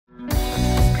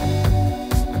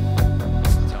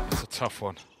tough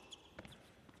one.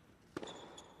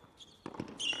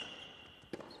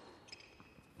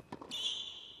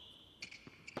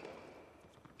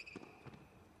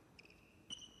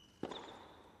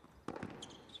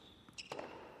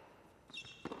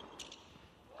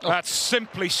 That's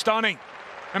simply stunning.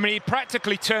 I mean, he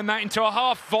practically turned that into a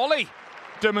half volley,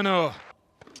 Minaur.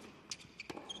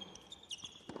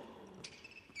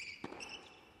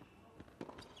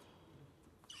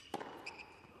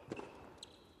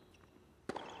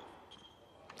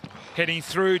 Hitting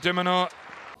through Minaur.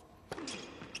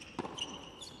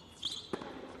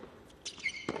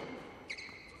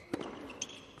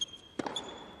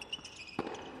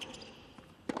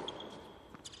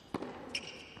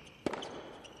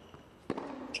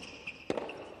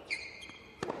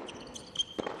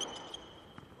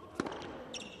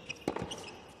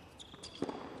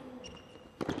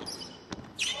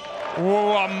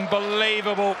 Whoa,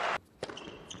 unbelievable.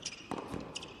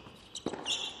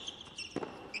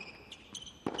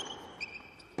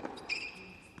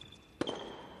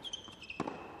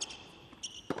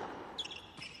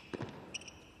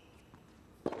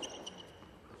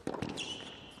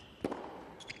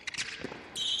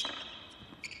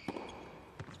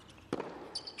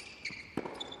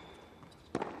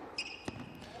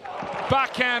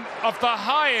 Backhand of the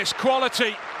highest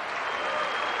quality.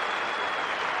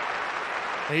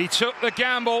 He took the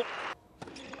gamble.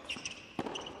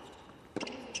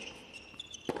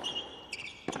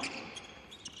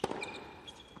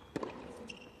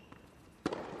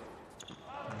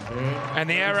 And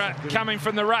the error coming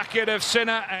from the racket of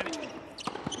Sinner. And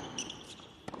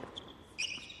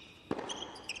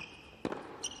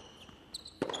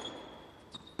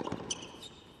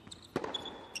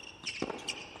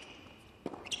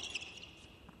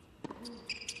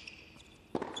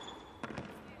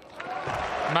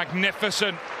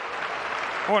magnificent.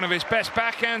 One of his best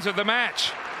backhands of the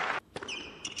match.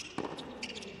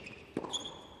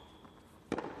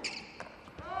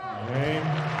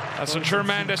 That's a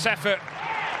tremendous effort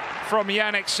from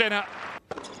Jannik Sinner.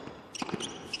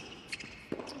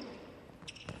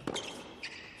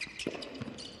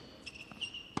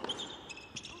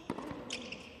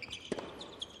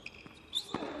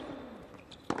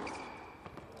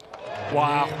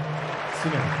 Wow.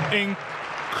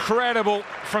 Incredible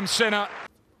from Sinner.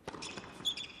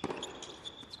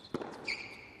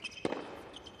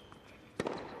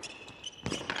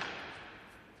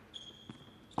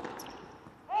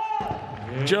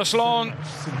 Just long,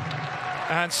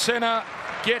 and Sinner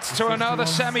gets to another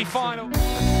semi-final.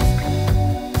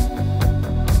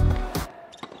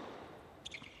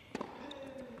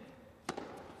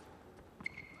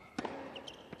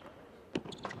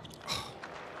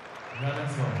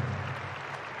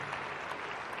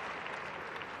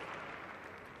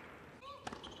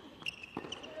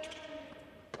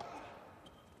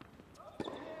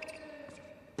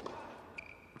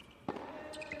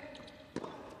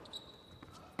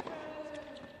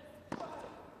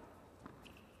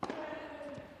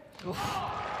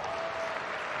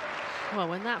 Well,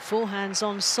 when that forehand's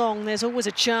on song, there's always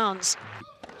a chance.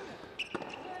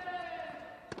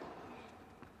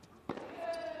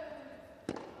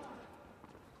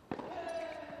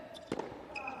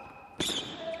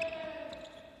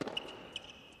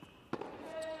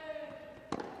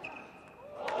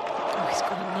 Oh, he's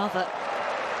got another.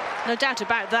 No doubt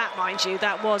about that, mind you.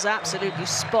 That was absolutely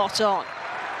spot on.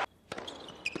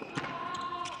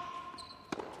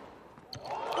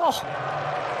 Oh.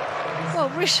 Well,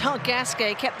 Richard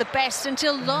Gasquet kept the best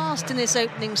until last in this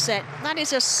opening set. That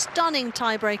is a stunning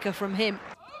tiebreaker from him.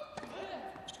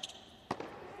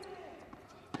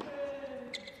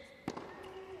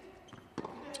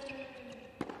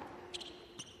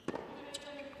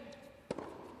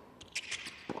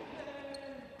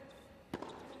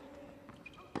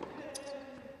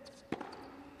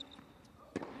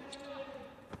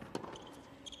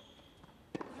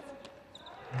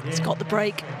 He's got the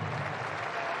break.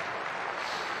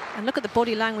 And look at the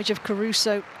body language of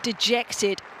Caruso,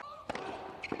 dejected.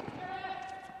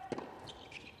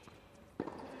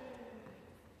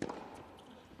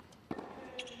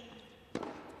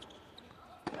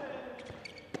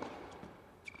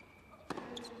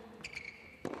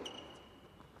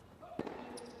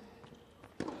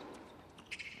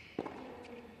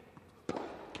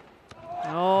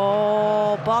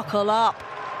 Oh, buckle up.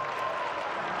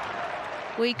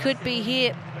 We could be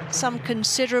here some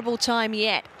considerable time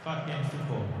yet.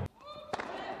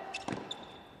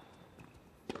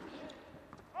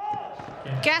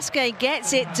 Gasquet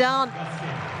gets it done.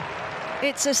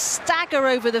 It's a stagger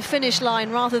over the finish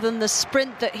line rather than the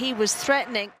sprint that he was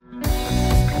threatening.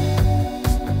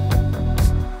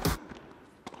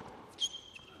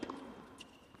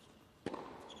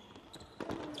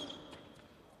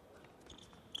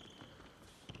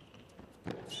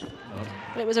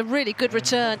 It was a really good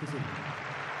return.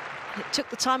 It took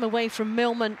the time away from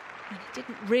Millman. He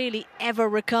didn't really ever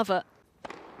recover.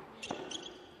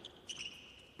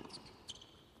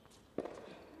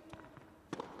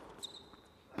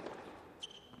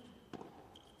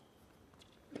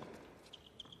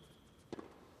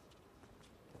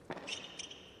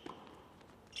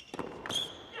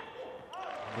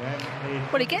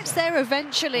 Well, he gets there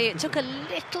eventually. It took a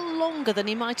little longer than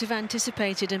he might have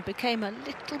anticipated and became a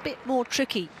little bit more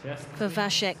tricky for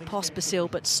Vasek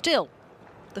Pospisil, but still,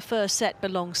 the first set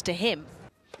belongs to him.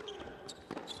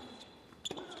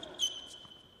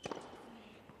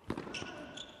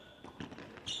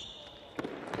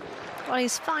 Well,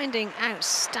 he's finding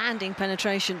outstanding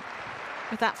penetration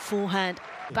with that forehand,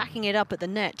 backing it up at the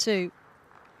net too.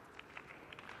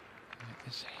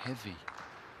 It's heavy.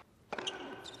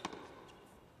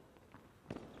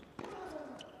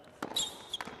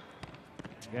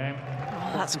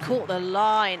 Oh, that's caught the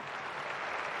line.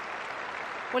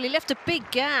 Well, he left a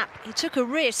big gap. He took a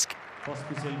risk.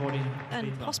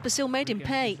 And Pospisil made him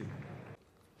pay.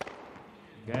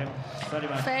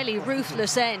 Fairly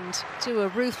ruthless end to a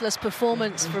ruthless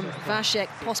performance from Vasek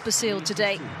Pospisil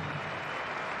today.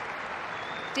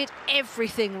 Did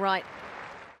everything right.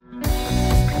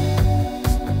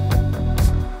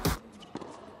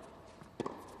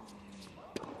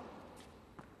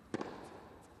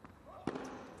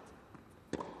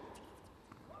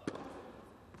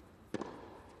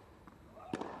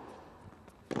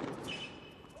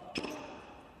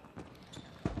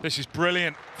 This is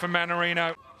brilliant for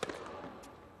Mannarino.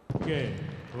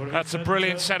 That's a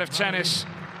brilliant set of tennis.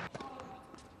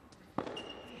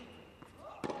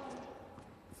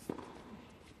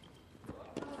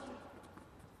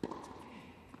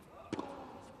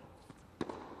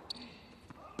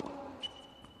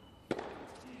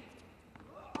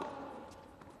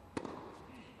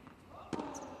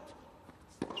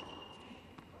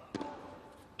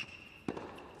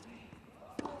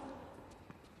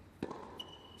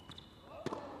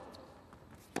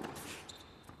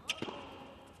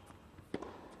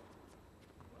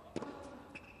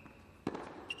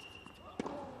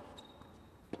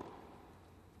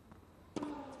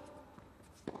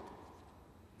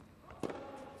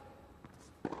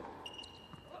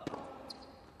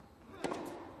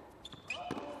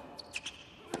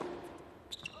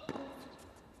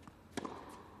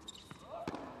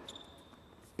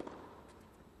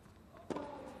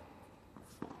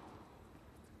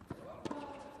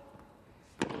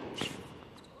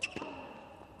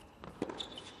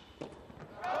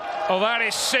 Oh, that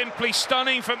is simply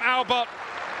stunning from Albot.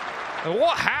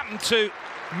 What happened to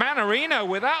Mannarino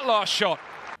with that last shot?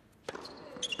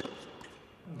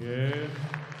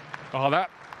 Oh,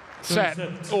 that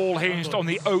set all hinged on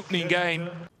the opening game.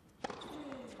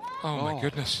 Oh, my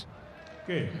goodness.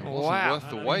 It wasn't worth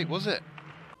the wait, was it?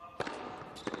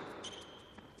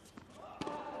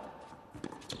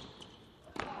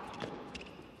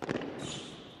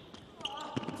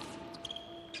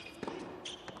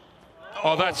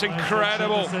 Oh, that's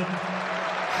incredible.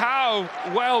 How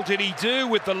well did he do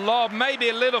with the lob? Maybe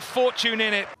a little fortune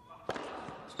in it.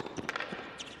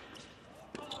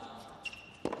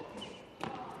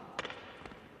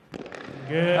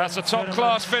 That's a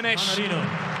top-class finish.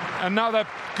 Another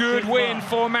good win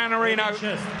for Mannarino.